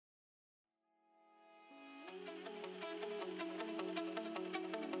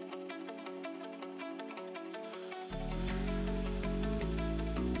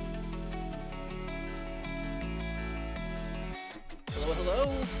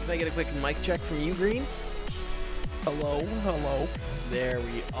Can I get a quick mic check from you, Green? Hello, hello. There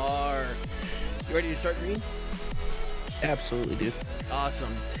we are. You ready to start, Green? Absolutely, dude.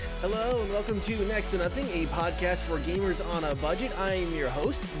 Awesome. Hello and welcome to Next to Nothing, a podcast for gamers on a budget. I am your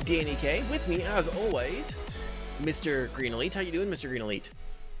host, Danny K. With me, as always, Mr. Green Elite. How you doing, Mr. Green Elite?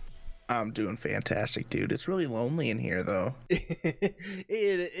 I'm doing fantastic, dude. It's really lonely in here, though. It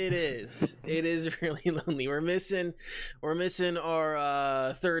is. It is really lonely. We're missing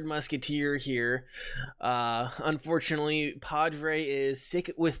our third musketeer here. Unfortunately, Padre is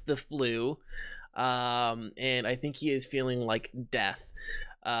sick with the flu, and I think he is feeling like death.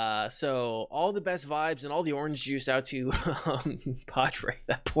 So all the best vibes and all the orange juice out to Padre,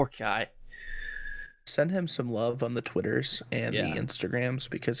 that poor guy. Send him some love on the Twitters and the Instagrams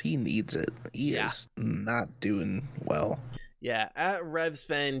because he needs it. He is not doing well. Yeah, at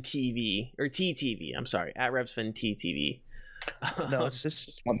RevsFan TV, or TTV, I'm sorry, at RevsFan TTV. No, it's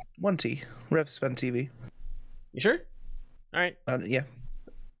just one T. RevsFan TV. You sure? All right. Yeah.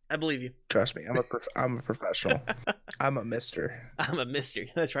 I believe you. Trust me, I'm a professional. I'm a mister. I'm a mister.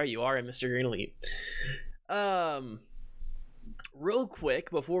 That's right, you are a Mr. Green Elite. Real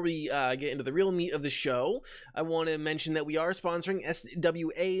quick, before we get into the real meat of the show, I want to mention that we are sponsoring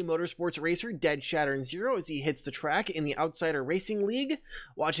SWA Motorsports Racer Dead Shattern Zero as he hits the track in the Outsider Racing League.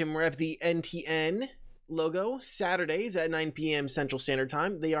 Watch him rep the NTN logo Saturdays at 9 p.m. Central Standard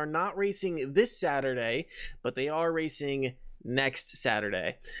Time. They are not racing this Saturday, but they are racing next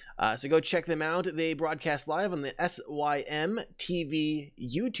Saturday. So go check them out. They broadcast live on the SYM TV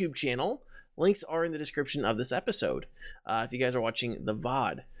YouTube channel. Links are in the description of this episode if you guys are watching the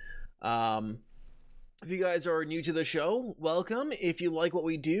VOD. If you guys are new to the show, welcome. If you like what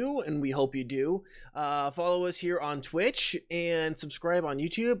we do, and we hope you do, follow us here on Twitch and subscribe on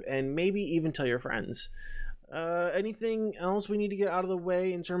YouTube and maybe even tell your friends. Anything else we need to get out of the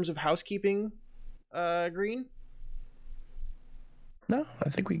way in terms of housekeeping, Green? No, I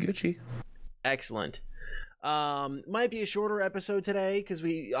think we Gucci. Excellent. Might be a shorter episode today because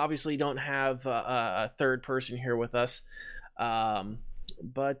we obviously don't have a third person here with us.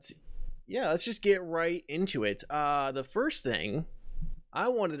 But yeah, let's just get right into it. The first thing I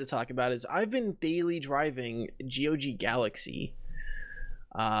wanted to talk about is I've been daily driving GOG Galaxy.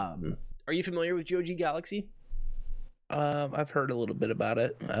 Are you familiar with GOG Galaxy? I've heard a little bit about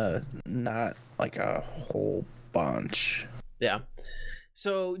it. Not like a whole bunch. Yeah.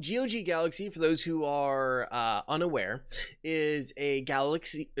 So GOG Galaxy, for those who are unaware, is a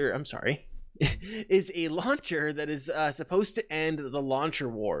is a launcher that is supposed to end the launcher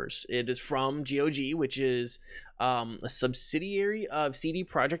wars. It is from GOG, which is a subsidiary of CD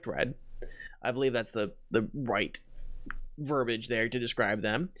Projekt Red. I believe that's the right verbiage there to describe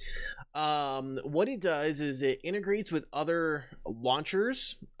them. What it does is it integrates with other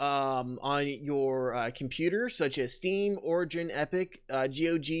launchers on your computer, such as Steam, Origin, Epic,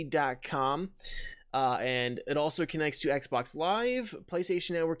 GOG.com, and it also connects to Xbox Live,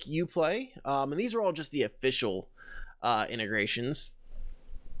 PlayStation Network, Uplay, and these are all just the official integrations.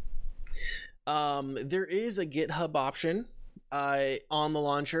 There is a GitHub option on the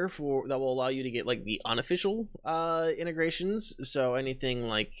launcher that will allow you to get like the unofficial integrations, so anything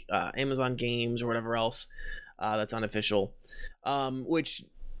like Amazon Games or whatever else that's unofficial, which,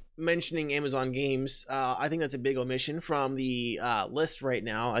 mentioning Amazon Games, I think that's a big omission from the list right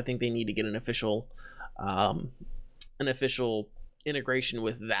now. I think they need to get an official integration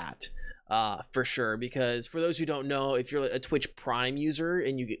with that for sure, because for those who don't know, if you're a Twitch Prime user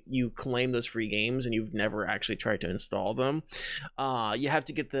and you claim those free games and you've never actually tried to install them, you have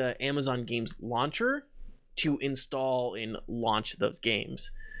to get the Amazon Games launcher to install and launch those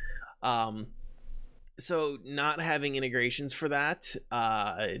games. So not having integrations for that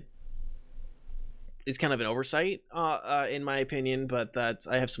is kind of an oversight in my opinion, but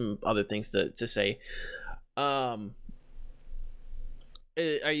I have some other things to say. Are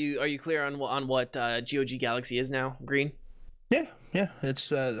you clear on what GOG Galaxy is now, Green? Yeah.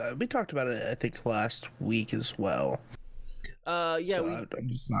 It's we talked about it I think last week as well. I'm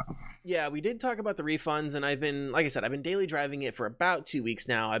just not... Yeah, we did talk about the refunds, and I've been daily driving it for about 2 weeks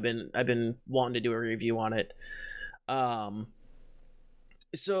now. I've been wanting to do a review on it.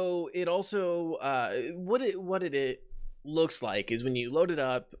 So it also what it looks like is when you load it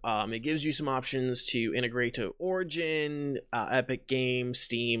up, it gives you some options to integrate to Origin, Epic Games,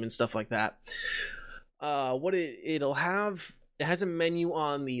 Steam, and stuff like that. What it'll have, it has a menu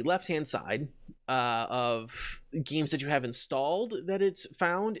on the left hand side of games that you have installed that it's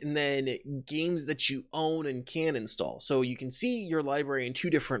found, and then games that you own and can install. So you can see your library in two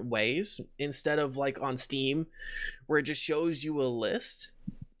different ways, instead of like on Steam where it just shows you a list.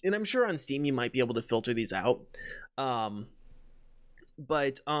 and I'm sure on Steam you might be able to filter these out.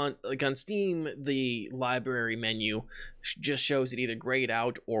 But on Steam, the library menu just shows it either grayed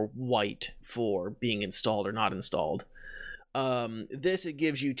out or white for being installed or not installed. It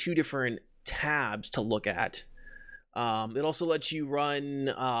gives you 2 different tabs to look at. It also lets you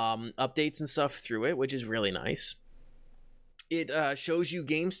run updates and stuff through it, which is really nice. It shows you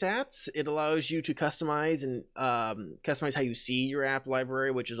game stats. It allows you to customize how you see your app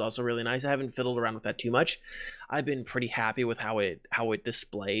library, which is also really nice. I haven't fiddled around with that too much. I've been pretty happy with how it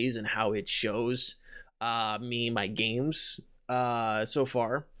displays and how it shows me my games so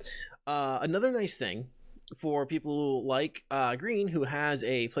far. Another nice thing for people like Green, who has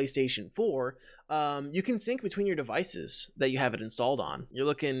a PlayStation 4, you can sync between your devices that you have it installed on. You're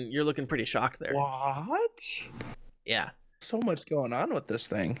looking pretty shocked there. What? Yeah. So much going on with this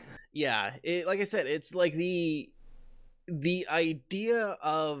thing. Yeah, like I said, it's like the idea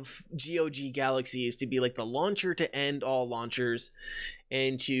of GOG Galaxy is to be like the launcher to end all launchers,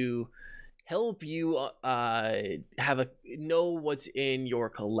 and to help you know what's in your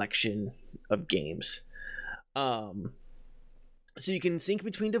collection of games. So you can sync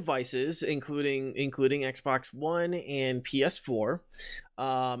between devices, including Xbox One and PS4.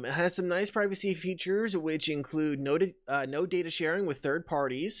 It has some nice privacy features, which include no data sharing with third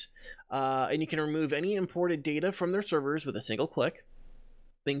parties, and you can remove any imported data from their servers with a single click.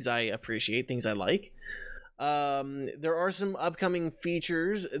 Things I appreciate, things I like. There are some upcoming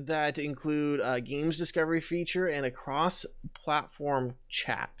features that include a games discovery feature and a cross-platform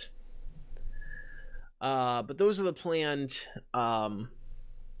chat. But those are the planned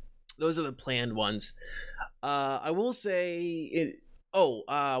ones. I will say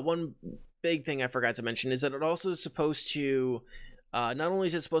one big thing I forgot to mention is that it also is supposed to not only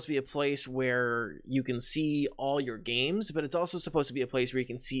is it supposed to be a place where you can see all your games, but it's also supposed to be a place where you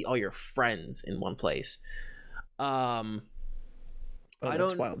can see all your friends in one place. That's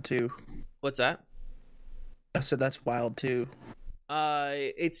wild too. What's that? I said that's wild too.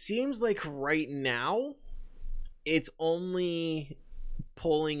 It seems like right now it's only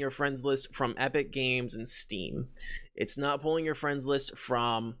pulling your friends list from Epic Games and Steam. It's not pulling your friends list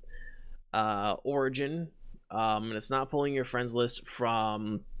from Origin, and it's not pulling your friends list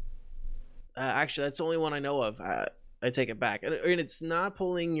from actually that's the only one I know of. I take it back, and it's not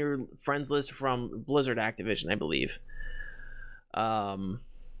pulling your friends list from Blizzard Activision, I believe.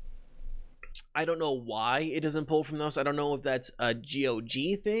 I don't know why it doesn't pull from those. I don't know if that's a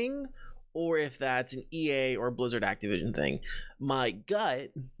GOG thing or if that's an EA or Blizzard Activision thing. My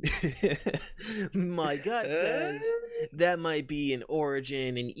gut says that might be an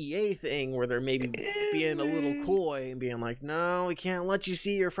Origin and EA thing where they're maybe being a little coy and being like, no, we can't let you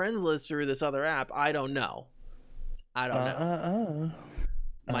see your friends list through this other app. I don't know.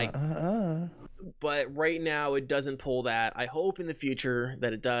 But right now it doesn't pull that. I hope in the future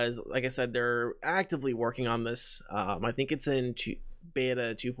that it does. Like I said, they're actively working on this. I think it's in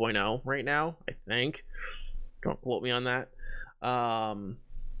beta 2.0 right now, I think. Don't quote me on that.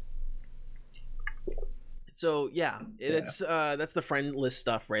 So yeah, that's the friend list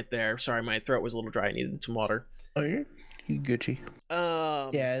stuff right there. Sorry, my throat was a little dry. I needed some water. Oh, you're Gucci.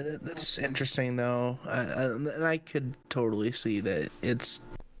 Yeah, that's interesting though. And I could totally see that it's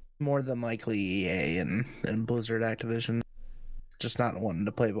more than likely EA and Blizzard Activision just not wanting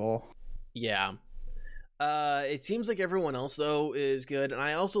to play ball. Yeah. It seems like everyone else though is good, and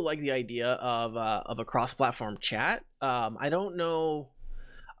I also like the idea of a cross-platform chat. I don't know.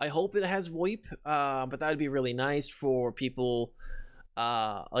 I hope it has VoIP, but that would be really nice for people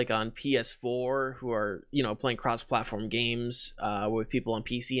like on PS4 who are playing cross-platform games with people on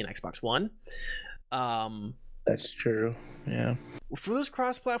PC and Xbox One. That's true. Yeah. For those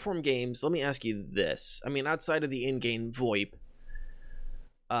cross-platform games, let me ask you this. I mean, outside of the in-game VoIP,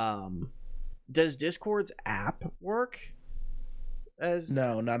 does Discord's app work?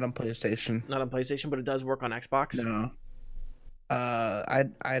 No, not on PlayStation. Not on PlayStation, but it does work on Xbox? No.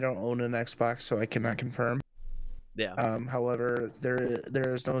 I don't own an Xbox, so I cannot confirm. Yeah. However, there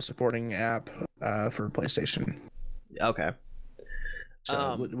is no supporting app for PlayStation. Okay.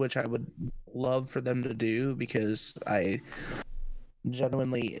 So, which I would love for them to do, because I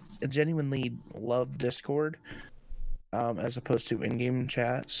genuinely love Discord, as opposed to in-game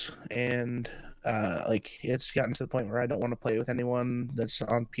chats, and like it's gotten to the point where I don't want to play with anyone that's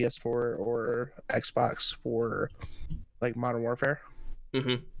on PS4 or Xbox for like Modern Warfare.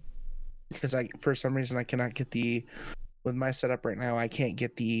 Mm-hmm. Because for some reason I cannot get with my setup right now, I can't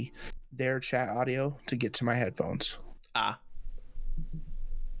get their chat audio to get to my headphones. Ah.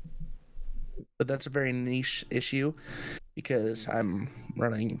 But that's a very niche issue, because I'm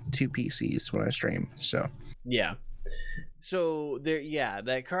running 2 PCs when I stream. So yeah. So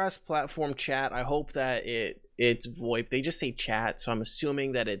that cross-platform chat. I hope that it's VoIP. They just say chat, so I'm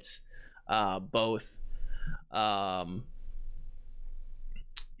assuming that it's both.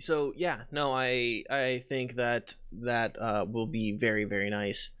 So yeah, no, I think that will be very, very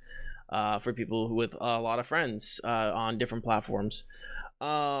nice for people with a lot of friends on different platforms.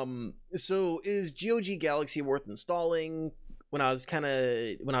 So is GOG Galaxy worth installing? When I was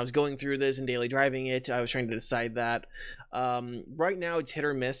going through this and daily driving it, I was trying to decide that. Right now it's hit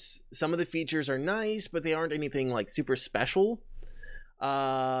or miss. Some of the features are nice, but they aren't anything like super special.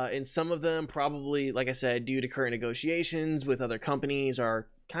 And some of them probably, like I said, due to current negotiations with other companies, are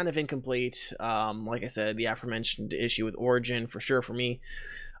kind of incomplete. Like I said, the aforementioned issue with Origin for sure for me.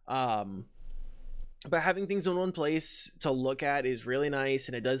 But having things in one place to look at is really nice,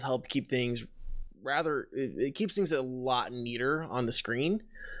 and it does help keep things it keeps things a lot neater on the screen.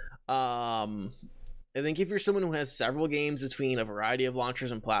 I think if you're someone who has several games between a variety of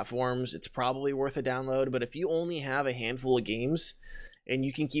launchers and platforms, it's probably worth a download. But if you only have a handful of games and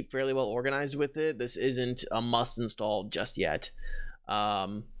you can keep fairly well organized with it, this isn't a must install just yet.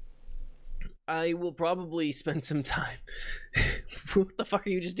 I will probably spend some time. What the fuck are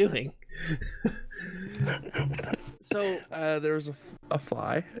you just doing? So there was a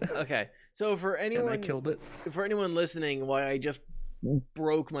fly. Okay, so for anyone, and I killed it. For anyone listening, why I just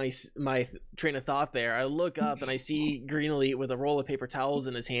broke my train of thought there, I look up and I see Green Elite with a roll of paper towels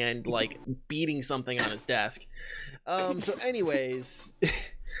in his hand, like beating something on his desk. So anyways,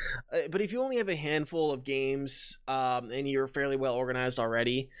 but if you only have a handful of games and you're fairly well organized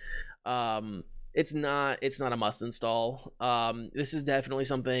already, it's not a must install. This is definitely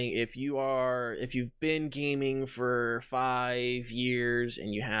something if you've been gaming for 5 years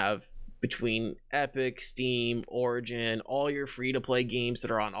and you have between Epic, Steam, Origin, all your free-to-play games that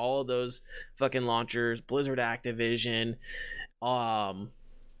are on all of those fucking launchers, Blizzard, Activision, all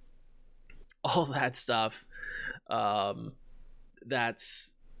that stuff,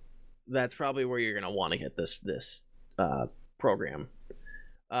 that's probably where you're gonna want to get this program.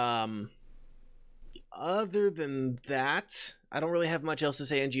 Other than that, I don't really have much else to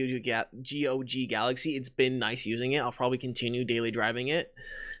say on GOG Galaxy. It's been nice using it. I'll probably continue daily driving it.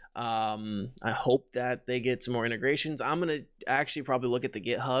 I hope that they get some more integrations. I'm gonna actually probably look at the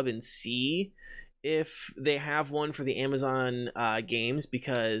GitHub and see if they have one for the Amazon games,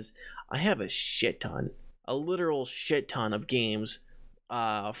 because I have a literal shit ton of games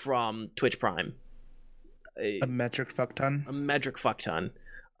from Twitch Prime. A metric fuck ton.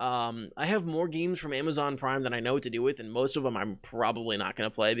 I have more games from Amazon Prime than I know what to do with, and most of them I'm probably not going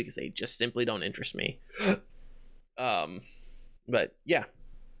to play because they just simply don't interest me. But yeah.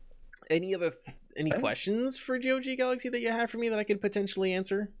 Any questions for GOG Galaxy that you have for me that I could potentially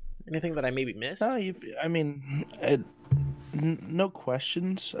answer? Anything that I maybe missed? No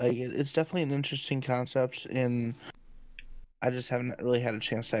questions. It's definitely an interesting concept, and I just haven't really had a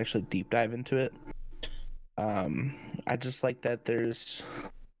chance to actually deep dive into it. I just like that there's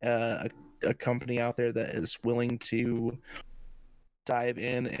a company out there that is willing to dive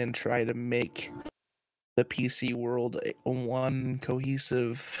in and try to make the PC world one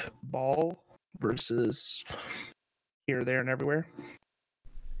cohesive ball versus here, there, and everywhere.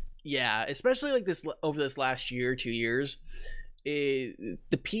 Yeah, especially like this over this last year, 2 years, the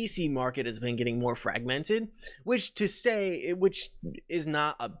PC market has been getting more fragmented, which is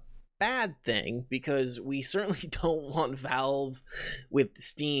not a bad thing, because we certainly don't want Valve with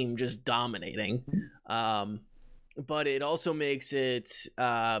Steam just dominating. But it also makes it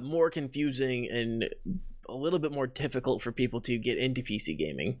more confusing and a little bit more difficult for people to get into PC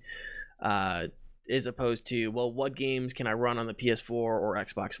gaming, as opposed to, well, what games can I run on the PS4 or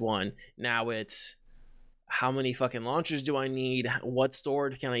Xbox One? Now it's, how many fucking launchers do I need? What store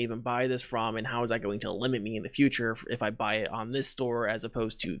can I even buy this from? And how is that going to limit me in the future if I buy it on this store as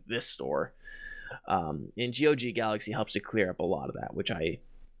opposed to this store? And GOG Galaxy helps to clear up a lot of that, which I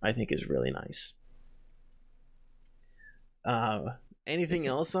think is really nice. Anything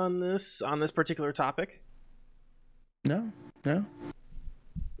else on this particular topic? No.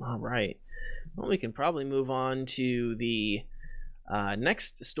 All right. Well, we can probably move on to the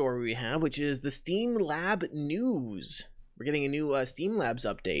next story we have, which is the Steam Lab news. We're getting a new Steam Labs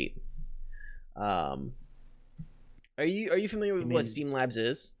update. Are you familiar with what Steam Labs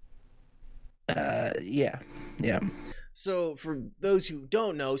is? Yeah. So for those who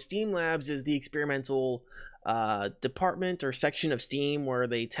don't know, Steam Labs is the experimental department or section of Steam where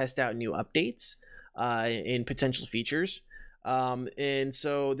they test out new updates and potential features. And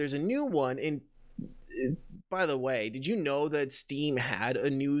so there's a new one, and by the way, did you know that Steam had a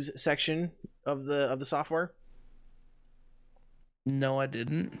news section of the software? No, I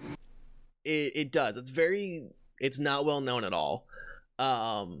didn't. It does. It's not well known at all.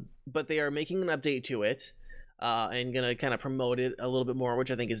 But they are making an update to it. And gonna kind of promote it a little bit more,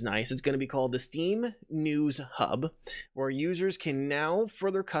 which I think is nice. It's gonna be called the Steam News Hub, where users can now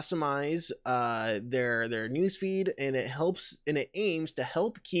further customize their news feed, and it aims to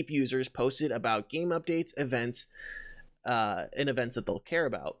help keep users posted about game updates, events, and events that they'll care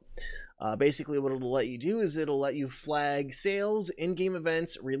about. Basically, what it'll let you do is it'll let you flag sales, in-game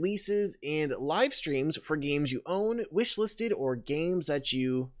events, releases, and live streams for games you own, wishlisted, or games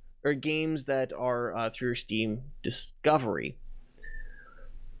that are through Steam Discovery,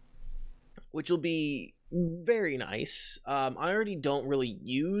 which will be very nice. I already don't really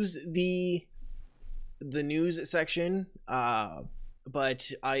use the news section,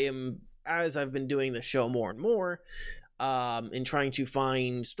 but as I've been doing the show more and more, in trying to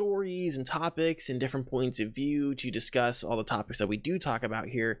find stories and topics and different points of view to discuss all the topics that we do talk about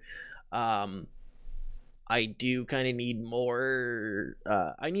here, I do kind of need more.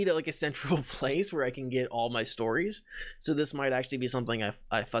 I need like a central place where I can get all my stories. So this might actually be something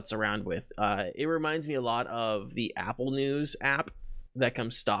I futz around with. It reminds me a lot of the Apple News app that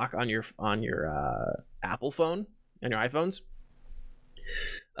comes stock on your Apple phone and your iPhones,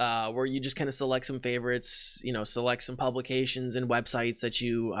 where you just kind of select some favorites, select some publications and websites that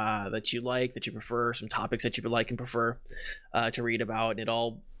you like, that you prefer, some topics that you would like and prefer to read about. And it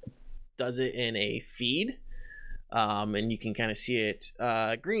all does it in a feed, and you can kind of see it.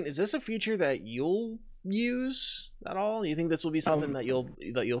 Green, is this a feature that you'll use at all? You think this will be something that you'll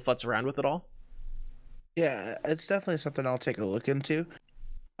futz around with at all? Yeah, it's definitely something I'll take a look into,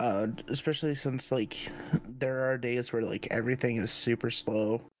 especially since like there are days where like everything is super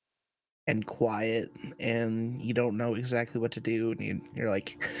slow and quiet and you don't know exactly what to do, and you're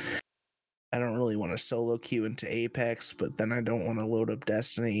like, I don't really want to solo queue into Apex, but then I don't want to load up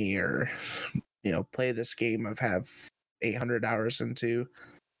Destiny or, play this game I've have 800 hours into.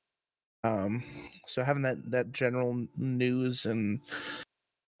 So having that general news and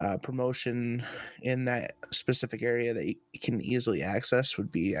promotion in that specific area that you can easily access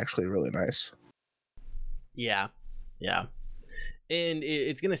would be actually really nice. Yeah. And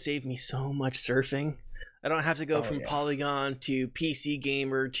it's going to save me so much surfing. I don't have to go from Polygon to PC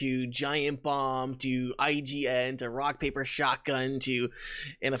Gamer to Giant Bomb to IGN to Rock Paper Shotgun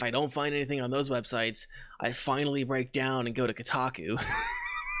and if I don't find anything on those websites, I finally break down and go to Kotaku.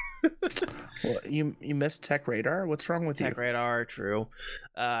 Well, you missed Tech Radar? What's wrong with Tech Radar, true.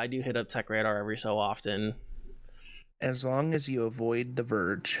 I do hit up Tech Radar every so often. As long as you avoid The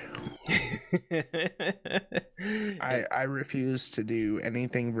Verge. I refuse to do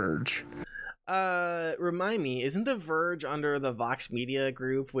anything Verge. Remind me, isn't The Verge under the Vox Media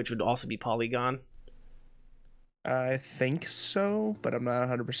group, which would also be Polygon? I think so, but I'm not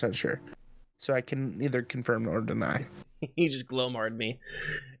 100% sure. So I can neither confirm nor deny. You just glow-marred me.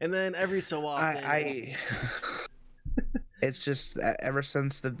 And then every so often... It's just ever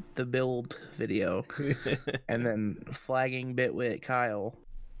since the build video and then flagging Bitwit Kyle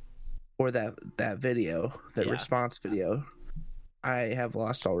for that video, response video, I have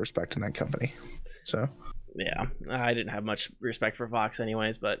lost all respect in that company. So yeah, I didn't have much respect for Vox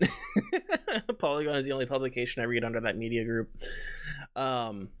anyways, but Polygon is the only publication I read under that media group.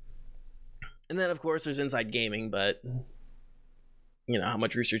 And then of course there's Inside Gaming, but how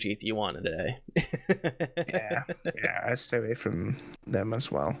much Rooster Teeth do you want a day? yeah, I stay away from them as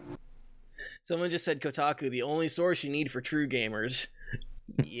well. Someone just said Kotaku, the only source you need for true gamers.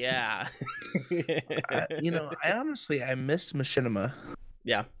 Yeah. I honestly missed Machinima.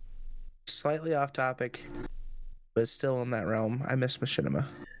 Yeah. Slightly off topic, but still in that realm. I miss Machinima.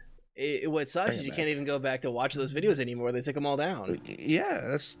 What sucks is you can't even go back to watch those videos anymore. They took them all down.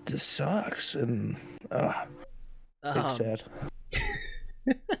 Yeah, this sucks. And it's sad.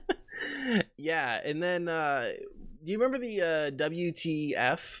 Yeah, and then do you remember the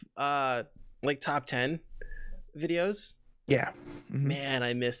WTF top 10 videos? Yeah. Mm-hmm. Man,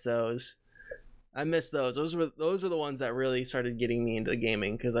 I miss those. Those were the ones that really started getting me into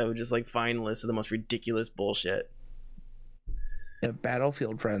gaming, because I would just find lists of the most ridiculous bullshit. Yeah,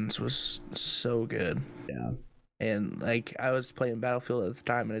 Battlefield Friends was so good. Yeah. And I was playing Battlefield at the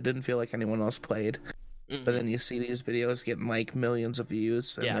time and it didn't feel like anyone else played. Mm-hmm. But then you see these videos getting millions of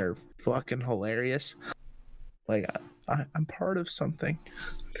views and they're fucking hilarious. I'm part of something.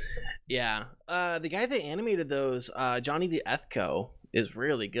 Yeah. The guy that animated those, Johnny the Ethco, is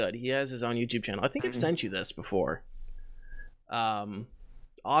really good. He has his own YouTube channel. I think I've sent you this before.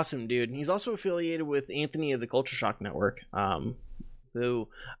 Awesome, dude. And he's also affiliated with Anthony of the Culture Shock Network, who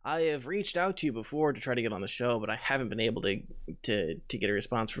I have reached out to before to try to get on the show, but I haven't been able to get a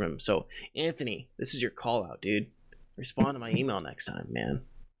response from him. So, Anthony, this is your call out, dude. Respond to my email next time, man.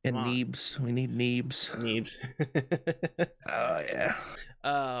 And Neebs. We need Neebs. Neebs. Oh, yeah.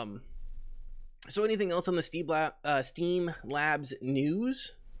 So anything else on the Steam Labs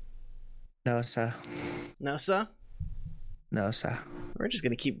news? No, sir. No, sir? No, sir. We're just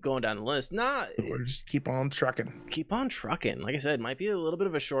going to keep going down the list. We're just keep on trucking. Keep on trucking. Like I said, might be a little bit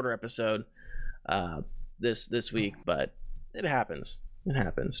of a shorter episode this week, but it happens. It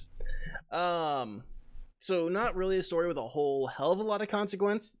happens. So not really a story with a whole hell of a lot of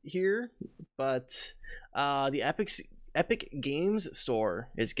consequence here, but the Epic Games Store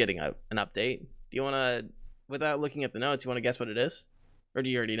is getting an update. Do you want to, without looking at the notes, you want to guess what it is? Or do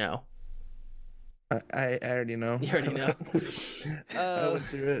you already know? I already know. You already know. I went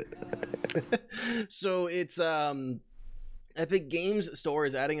through it. So it's Epic Games Store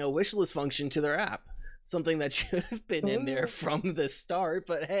is adding a wishlist function to their app. Something that should have been in there from the start,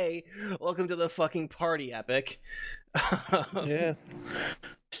 but hey, welcome to the fucking party, Epic. Yeah.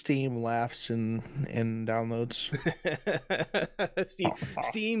 Steam laughs and downloads.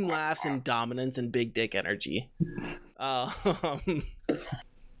 Steam laughs and dominance and big dick energy.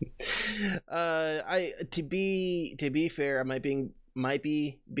 To be fair, I might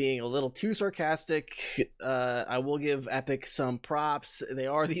be being a little too sarcastic. I will give Epic some props. They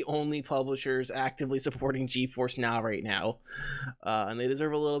are the only publishers actively supporting GeForce Now right now, and they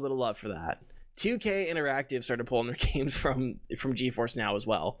deserve a little bit of love for that. 2K Interactive started pulling their games from GeForce Now as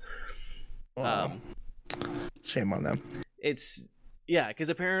well. Shame on them. Because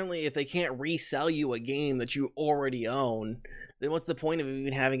apparently if they can't resell you a game that you already own, then what's the point of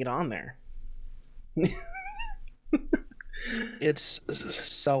even having it on there? It's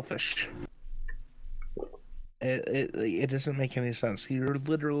selfish. It doesn't make any sense. You're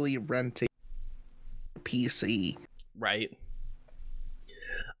literally renting a PC. Right.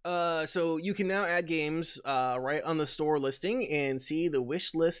 So you can now add games right on the store listing and see the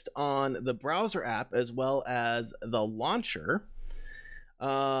wish list on the browser app as well as the launcher.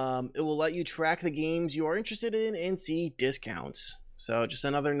 It will let you track the games you are interested in and see discounts. So just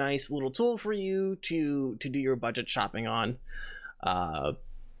another nice little tool for you to do your budget shopping on. And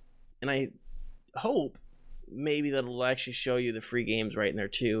I hope maybe that'll actually show you the free games right in there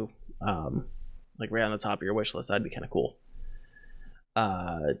too. Like right on the top of your wish list. That'd be kind of cool.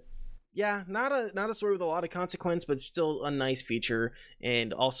 Yeah, not a story with a lot of consequence, but still a nice feature.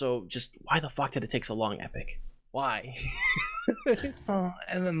 And also just why the fuck did it take so long, Epic? Why?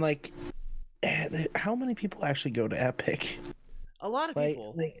 And then like, how many people actually go to Epic? A lot of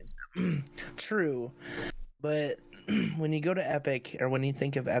people. True, but when you go to Epic, or when you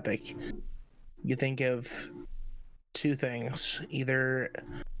think of Epic, you think of two things: either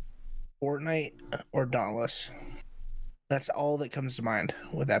Fortnite or Dauntless. That's all that comes to mind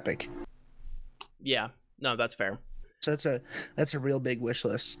with Epic. Yeah, no, that's fair. So that's a real big wish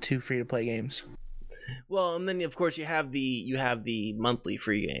list. 2 free-to-play games. Well, and then of course you have the monthly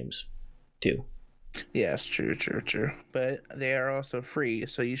free games too. Yes, true. But they are also free,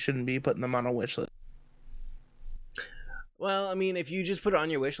 so you shouldn't be putting them on a wish list. Well, I mean, if you just put it on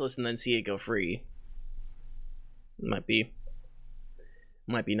your wish list and then see it go free, it might be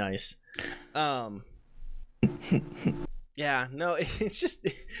nice. Yeah, no, it's just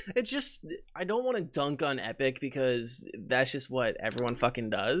I don't want to dunk on Epic because that's just what everyone fucking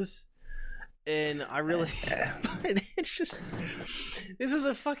does. And I really but it's just, this is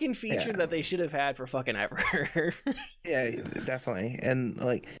a fucking feature that they should have had for fucking ever. Yeah, definitely. And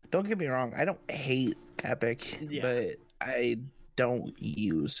like, don't get me wrong, I don't hate Epic, but I don't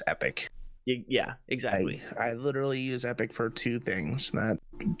use Epic. Yeah, exactly. I literally use Epic for 2 things, that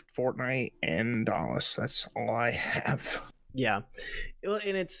Fortnite and Dauntless. That's all I have. Yeah.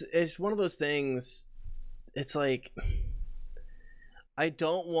 And it's one of those things, it's like, I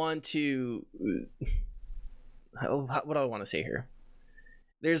don't want to, what do I want to say here?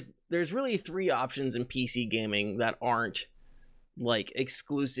 There's really 3 options in PC gaming that aren't like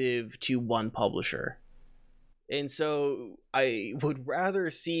exclusive to one publisher. And so I would rather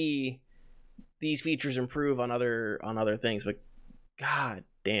see these features improve on other things, but god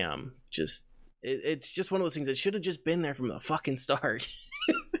damn, it's just one of those things that should have just been there from the fucking start.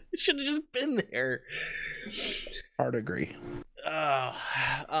 It should have just been there. Hard agree.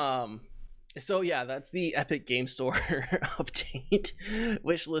 So yeah, that's the Epic Game Store update.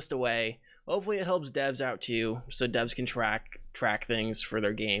 Wish list away. Hopefully it helps devs out too, so devs can track things for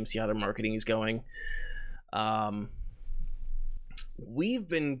their games, see how their marketing is going. we've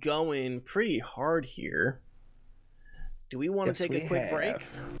been going pretty hard here. Do we want to take a quick break?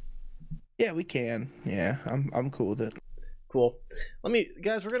 Yeah, we can. Yeah, I'm cool with it. Cool.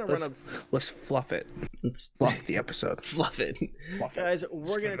 Guys, we're gonna let's fluff it. Let's fluff the episode. Fluff it. Guys,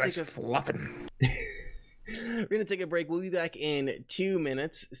 we're gonna take a fluffing. We're gonna take a break. We'll be back in 2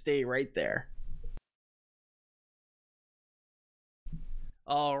 minutes. Stay right there.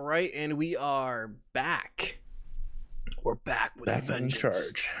 All right, and we are back. We're back with back in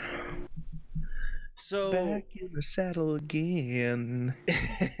charge. So back in the saddle again.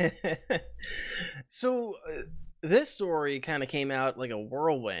 So this story kind of came out like a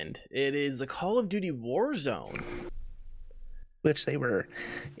whirlwind. It is the Call of Duty Warzone, which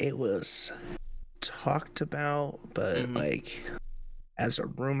it was talked about, but like as a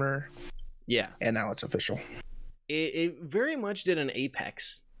rumor. Yeah, and now it's official. It very much did an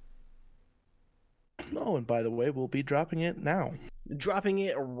Apex. Oh, and by the way, we'll be dropping it now. Dropping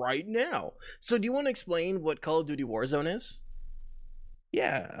it right now. So do you want to explain what Call of Duty Warzone is?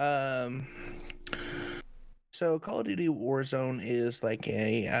 Yeah. So Call of Duty Warzone is like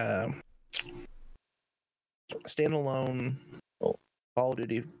a standalone Call of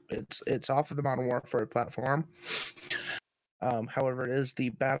Duty. It's off of the Modern Warfare platform. However, it is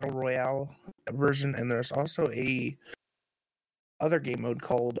the Battle Royale version, and there's also a other game mode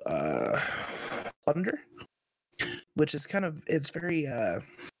called Plunder, which is it's very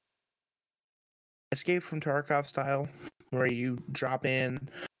Escape from Tarkov style, where you drop in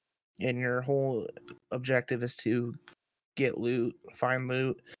and your whole objective is to get loot, find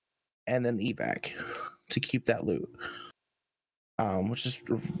loot, and then evac to keep that loot. Which is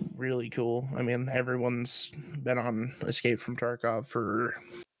really cool. I mean, everyone's been on Escape from Tarkov for,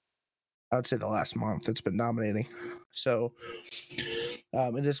 I would say, the last month. It's been dominating. So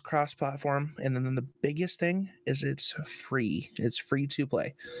it is cross-platform, and then the biggest thing is it's free. It's free to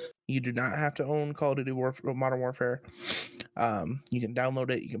play. You do not have to own Call of Duty Modern Warfare. You can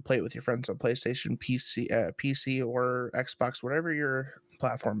download it. You can play it with your friends on PlayStation, PC, or Xbox, whatever your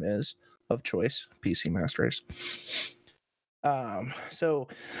platform is of choice. PC Master Race. So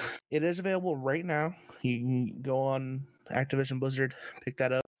it is available right now. You can go on Activision Blizzard, pick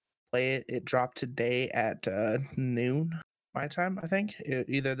that up, play it. It dropped today at noon my time, I think.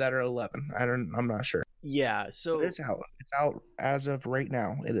 Either that or 11. I'm not sure. Yeah, so but it's out. It's out as of right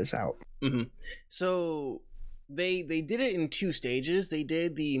now. It is out. Mm-hmm. So they did it in 2 stages. They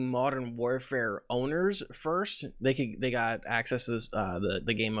did the Modern Warfare owners first. They got access to this,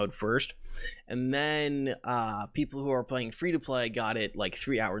 the game mode first, and then people who are playing free to play got it like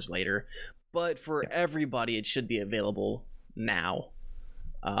 3 hours later. But for everybody, it should be available now.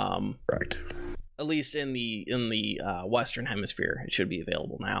 Right. At least in the Western Hemisphere, it should be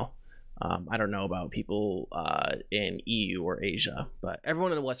available now. I don't know about people in EU or Asia, but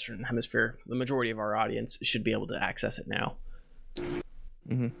everyone in the Western Hemisphere, the majority of our audience, should be able to access it now.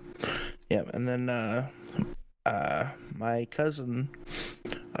 Mm-hmm. Yeah, and then my cousin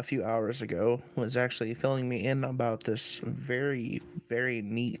a few hours ago was actually filling me in about this very, very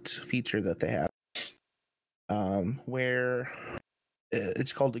neat feature that they have, where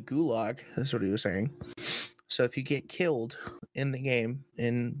it's called a gulag. That's what he was saying. So if you get killed in the game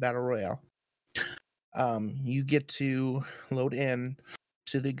in Battle Royale, you get to load in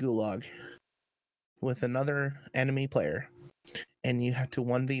to the gulag with another enemy player, and you have to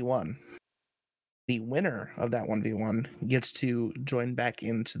 1v1. The winner of that 1v1 gets to join back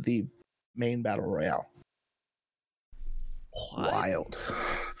into the main Battle Royale. What? Wild.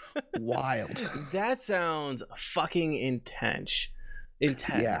 Wild. That sounds fucking intense.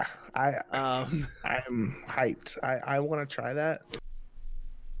 Yeah, I'm hyped. I want to try that,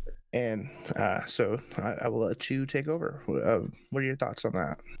 and so I will let you take over. What are your thoughts on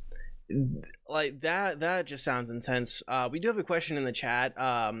that? Like that just sounds intense. We do have a question in the chat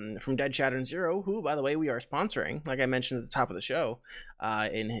from Dead Shatter Zero, who, by the way, we are sponsoring, like I mentioned at the top of the show,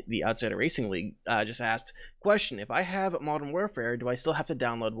 in the Outsider Racing League. Just asked, question: if I have Modern Warfare, do I still have to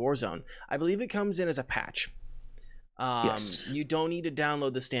download Warzone? I believe it comes in as a patch. Yes. You don't need to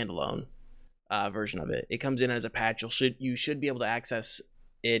download the standalone version of it. It comes in as a patch. You should be able to access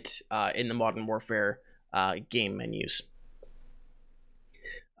it in the Modern Warfare game menus.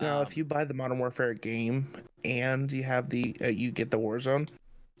 Now, if you buy the Modern Warfare game and you have you get the Warzone,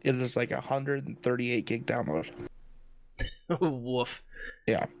 it is like 138 gig download. Woof.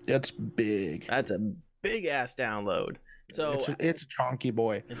 Yeah, it's big. That's a big ass download. So it's a chonky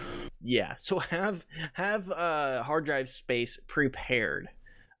boy. Yeah. So have hard drive space prepared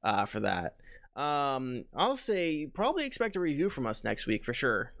for that. I'll say probably expect a review from us next week for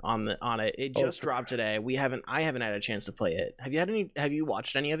sure on it. It just dropped today. I haven't had a chance to play it. Have you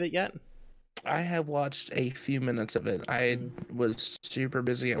watched any of it yet? I have watched a few minutes of it. I was super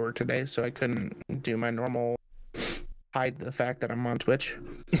busy at work today, so I couldn't do my normal hide the fact that I'm on Twitch.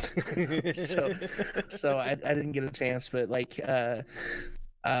 so I didn't get a chance, but like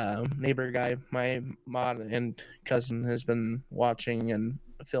neighbor guy, my mod and cousin, has been watching and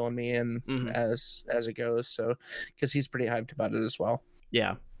filling me in as it goes, so because he's pretty hyped about it as well.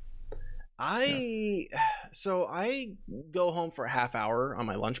 Yeah. So I go home for a half hour on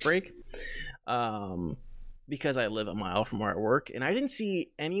my lunch break, because I live a mile from where I work, and I didn't see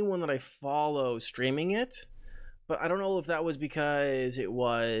anyone that I follow streaming it, but I don't know if that was because it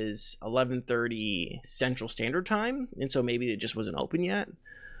was 11:30 Central Standard Time, and so maybe it just wasn't open yet.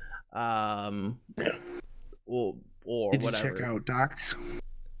 Or Did whatever. You check out Doc?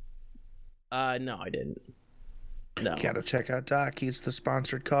 No, I didn't. No. You gotta check out Doc. He's the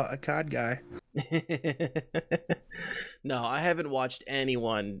sponsored COD guy. No, I haven't watched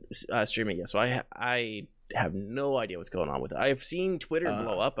anyone streaming yet, so I have no idea what's going on with it. I've seen Twitter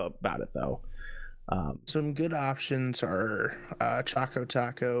blow up about it though. Some good options are Choco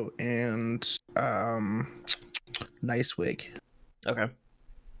Taco and Nice Wig. Okay.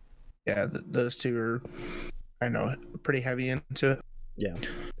 Yeah, those two are, I know, pretty heavy into it. Yeah.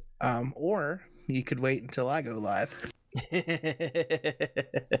 Or you could wait until I go live.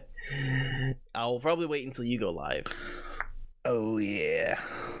 I'll probably wait until you go live. Oh yeah.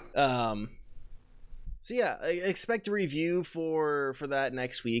 So yeah, I expect a review for that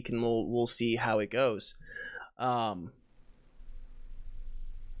next week, and we'll see how it goes. Yeah,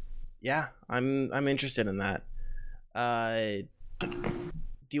 I'm interested in that.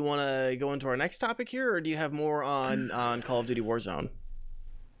 Do you want to go into our next topic here, or do you have more on Call of Duty Warzone?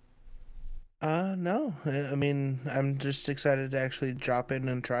 No. I mean, I'm just excited to actually drop in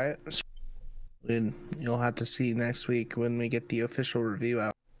and try it. And you'll have to see next week when we get the official review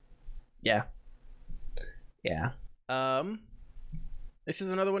out. Yeah. Yeah. This is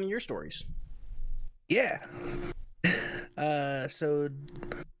another one of your stories. Yeah. So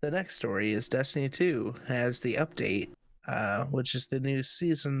the next story is Destiny 2 has the update, which is the new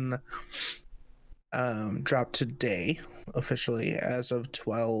season dropped today officially as of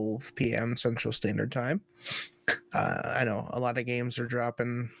 12 p.m. Central Standard Time. I know a lot of games are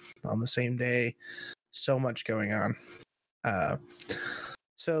dropping on the same day. So much going on.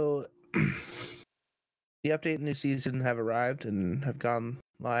 So the update and new season have arrived and have gone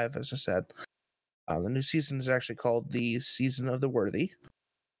live, as I said. The new season is actually called the Season of the Worthy,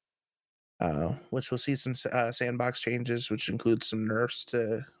 which will see some sandbox changes, which includes some nerfs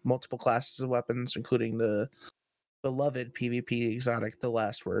to multiple classes of weapons, including the beloved PvP exotic, the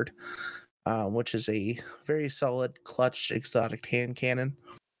Last Word, which is a very solid clutch exotic hand cannon.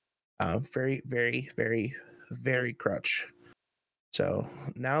 Very, very, very, very clutch. So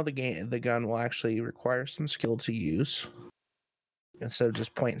now the gun will actually require some skill to use instead of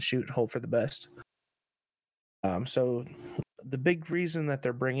just point and shoot and hope for the best. So the big reason that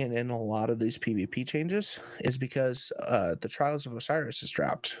they're bringing in a lot of these PvP changes is because the Trials of Osiris is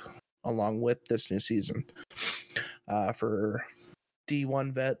dropped along with this new season. For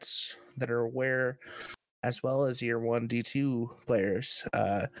D1 vets that are aware, as well as Year 1 D2 players,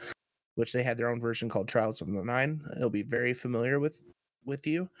 which they had their own version called Trials of the Nine. It'll be very familiar with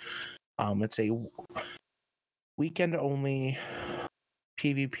you. It's a weekend-only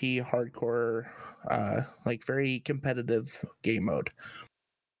PvP hardcore, like very competitive game mode.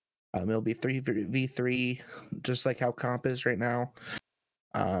 It'll be 3v3, just like how comp is right now.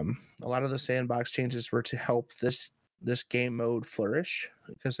 A lot of the sandbox changes were to help this game mode flourish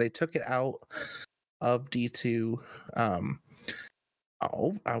because they took it out of D2. I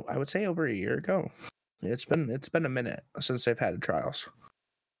would say over a year ago. It's been a minute since they've had trials.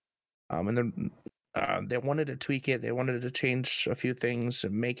 And then they wanted to tweak it. They wanted to change a few things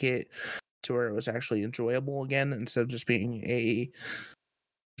and make it to where it was actually enjoyable again instead of just being a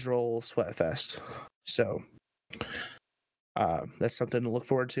droll sweat fest. So that's something to look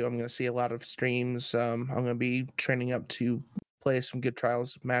forward to. I'm going to see a lot of streams. I'm going to be training up to play some good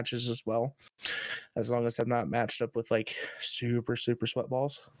trials matches as well, as long as I'm not matched up with like super sweat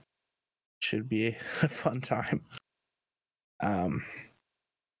balls. Should be a fun time.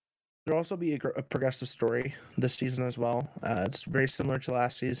 There'll also be a progressive story this season as well. It's very similar to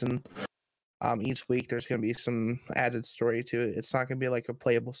last season. Each week there's going to be some added story to it. It's not going to be like a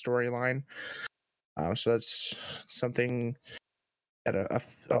playable storyline. So that's something that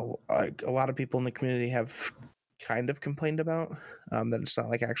a lot of people in the community have kind of complained about, that it's not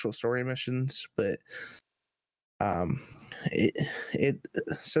like actual story missions, but it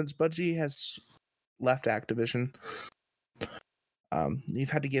since Bungie has left Activision,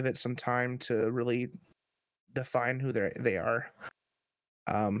 you've had to give it some time to really define who they are.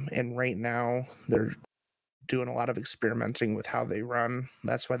 And right now they're doing a lot of experimenting with how they run.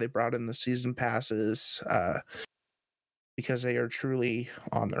 That's why they brought in the season passes, because they are truly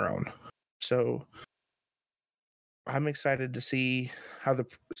on their own. So I'm excited to see how the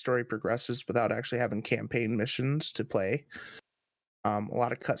story progresses without actually having campaign missions to play. A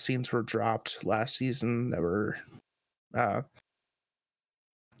lot of cutscenes were dropped last season that were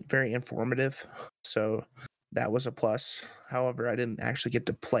very informative, so that was a plus. However, I didn't actually get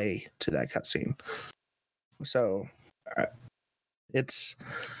to play to that cutscene, so it's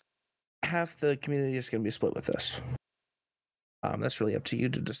half the community is going to be split with this. That's really up to you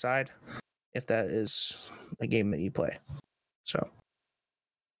to decide if that is a game that you play. So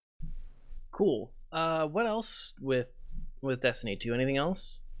cool. What else with Destiny 2? Anything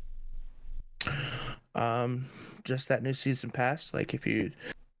else? Just that new season pass. Like, it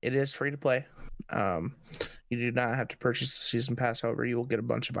is free to play. You do not have to purchase the season pass. However, you will get a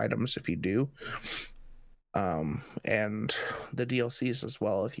bunch of items if you do. And the DLCs as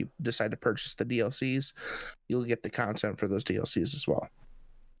well. If you decide to purchase the DLCs, you'll get the content for those DLCs as well.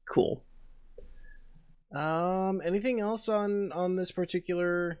 Cool. Anything else on this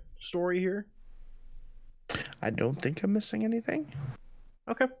particular story here? I don't think I'm missing anything.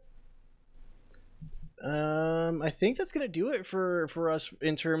 Okay. I think that's gonna do it for us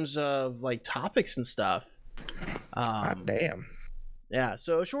in terms of like topics and stuff. Damn. Yeah,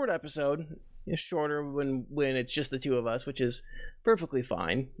 so a short episode. It's shorter when it's just the two of us, which is perfectly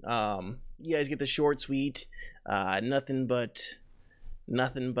fine. You guys get the short, sweet, nothing but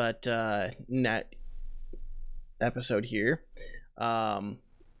net episode here.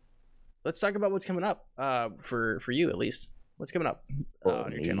 Let's talk about what's coming up for you, at least. What's coming up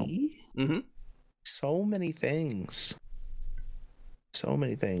on your channel? Mm-hmm. So many things.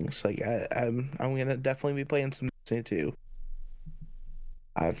 Like I'm gonna definitely be playing some Destiny 2.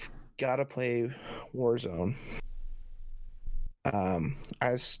 I've gotta play Warzone.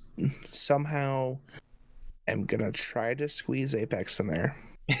 I somehow am gonna try to squeeze Apex in there.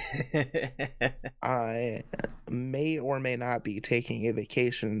 I may or may not be taking a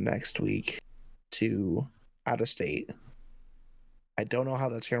vacation next week to out of state. I don't know how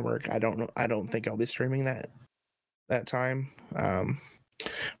that's gonna work. I don't think I'll be streaming that time,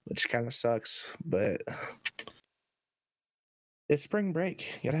 which kind of sucks. But it's spring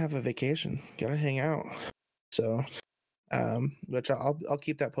break. You gotta have a vacation. You gotta hang out. So, which I'll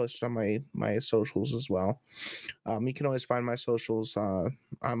keep that posted on my socials as well. You can always find my socials.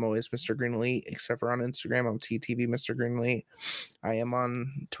 I'm always Mr. Green Elite, except for on Instagram. I'm TTV Mr. Green Elite. I am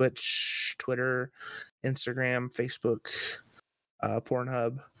on Twitch, Twitter, Instagram, Facebook,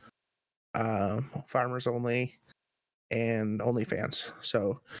 Pornhub, Farmers Only, and OnlyFans.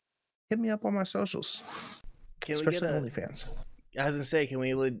 So hit me up on my socials, especially OnlyFans. I was gonna say, can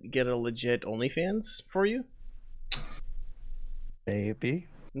we get a legit OnlyFans for you? Maybe.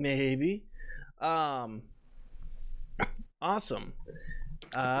 Awesome.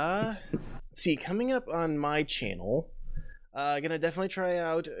 See, coming up on my channel, gonna definitely try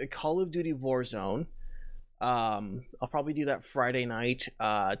out Call of Duty Warzone. I'll probably do that Friday night.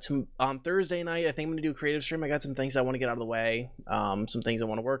 On Thursday night, I think I'm gonna do a creative stream. I got some things I want to get out of the way, some things I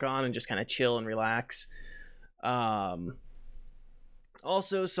want to work on, and just kind of chill and relax.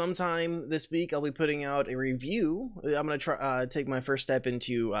 Also, sometime this week, I'll be putting out a review. I'm going to try take my first step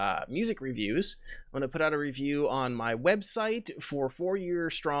into music reviews. I'm going to put out a review on my website for 4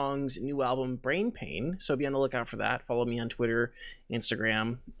 Year Strong's new album, Brain Pain. So be on the lookout for that. Follow me on Twitter,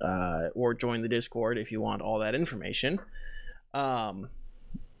 Instagram, or join the Discord if you want all that information. And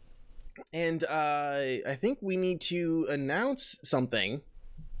I think we need to announce something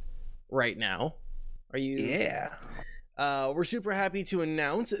right now. Are you? Yeah. We're super happy to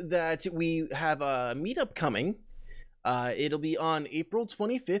announce that we have a meetup coming. It'll be on April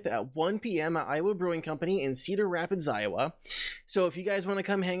 25th at 1 p.m. at Iowa Brewing Company in Cedar Rapids, Iowa. So if you guys want to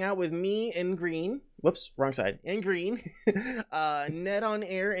come hang out with me and Green, whoops, wrong side, and Green, Ned on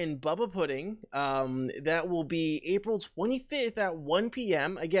Air and Bubba Pudding, that will be April 25th at 1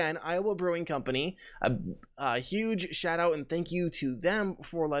 p.m. Again, Iowa Brewing Company. A huge shout out and thank you to them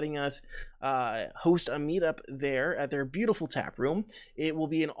for letting us host a meetup there at their beautiful tap room. It will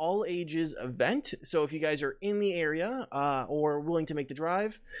be an all ages event, so if you guys are in the area or willing to make the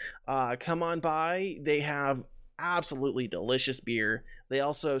drive, come on by. They have absolutely delicious beer. They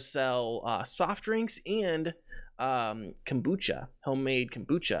also sell soft drinks and kombucha, homemade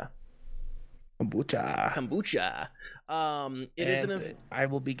kombucha. I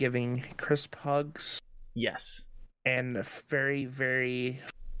will be giving crisp hugs. Yes. And very, very...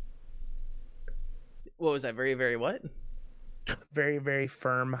 What was that? Very, very what? Very, very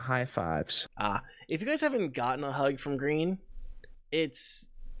firm high fives. If you guys haven't gotten a hug from Green, it's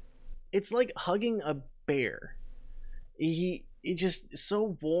like hugging a bear. He just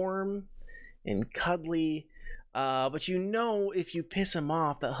so warm and cuddly. But if you piss him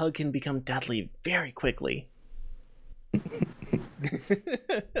off, that hug can become deadly very quickly.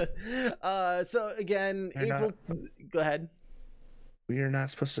 So again, go ahead. We are not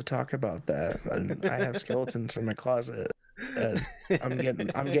supposed to talk about that. I have skeletons in my closet. I'm getting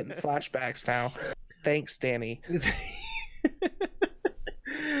flashbacks now. Thanks, Danny.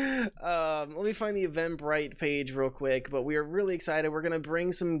 Let me find the Eventbrite page real quick, but we are really excited. We're gonna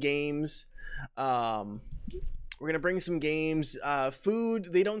bring some games. Food.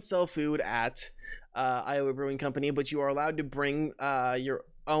 They don't sell food at Iowa Brewing Company, but you are allowed to bring your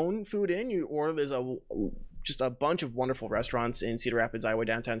own food in. There's just a bunch of wonderful restaurants in Cedar Rapids, Iowa,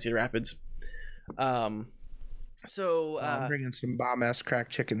 downtown Cedar Rapids. I'm bringing some bomb-ass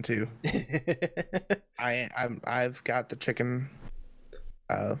cracked chicken too. I've got the chicken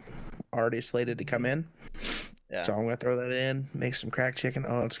already slated to come in. Yeah. So I'm gonna throw that in, make some cracked chicken.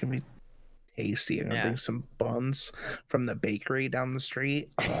 Oh, it's gonna be tasty. I'm gonna bring some buns from the bakery down the street.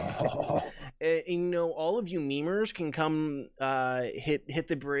 Oh. All of you memers can come hit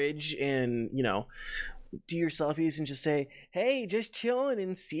the bridge and do your selfies and just say, hey, just chilling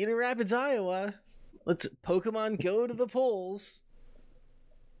in Cedar Rapids, Iowa. Let's Pokemon go to the polls.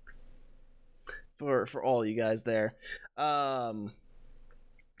 For all you guys there. So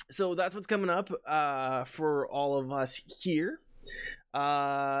that's what's coming up for all of us here.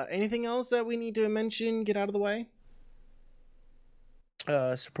 Anything else that we need to mention, get out of the way?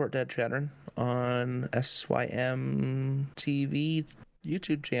 Support Dead Chattern on SYM TV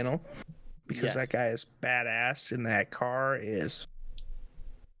YouTube channel, because that guy is badass and that car is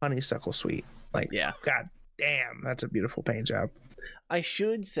honeysuckle sweet. God damn, that's a beautiful paint job. I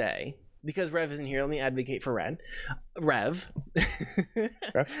should say, because Rev isn't here, let me advocate for Rev.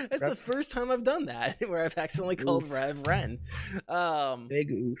 That's the first time I've done that, where I've accidentally called Rev Ren.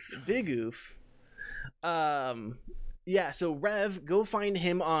 Big oof. So Rev, go find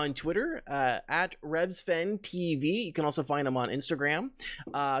him on Twitter at RevsFenTV. You can also find him on Instagram.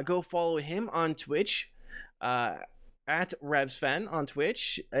 Go follow him on Twitch at RevsFen on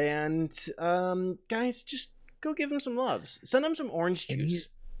Twitch. And guys, just go give him some loves. Send him some orange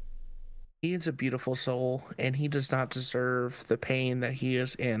juice. He is a beautiful soul, and he does not deserve the pain that he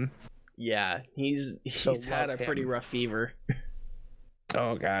is in. Yeah, he's had a pretty rough fever.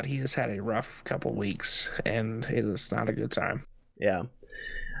 Oh God, he has had a rough couple weeks, and it is not a good time. Yeah.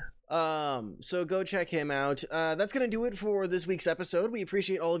 So go check him out. That's gonna do it for this week's episode. We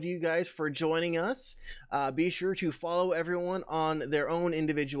appreciate all of you guys for joining us. Be sure to follow everyone on their own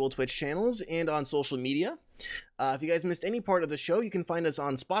individual Twitch channels and on social media. If you guys missed any part of the show, you can find us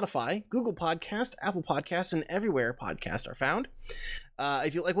on Spotify, Google Podcast, Apple Podcasts, and everywhere podcasts are found.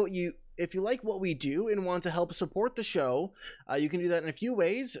 If you like what we do and want to help support the show, you can do that in a few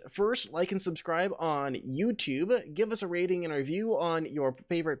ways. First, like and subscribe on YouTube. Give us a rating and a review on your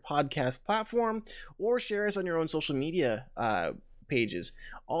favorite podcast platform, or share us on your own social media pages.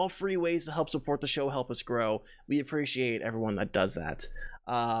 All free ways to help support the show, help us grow. We appreciate everyone that does that.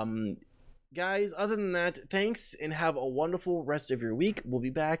 Guys, other than that, thanks and have a wonderful rest of your week. We'll be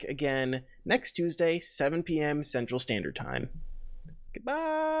back again next Tuesday, 7 p.m. Central Standard Time.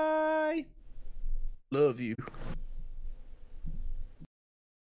 Goodbye. Love you.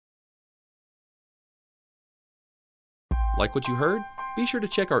 Like what you heard? Be sure to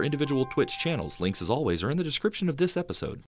check our individual Twitch channels. Links, as always, are in the description of this episode.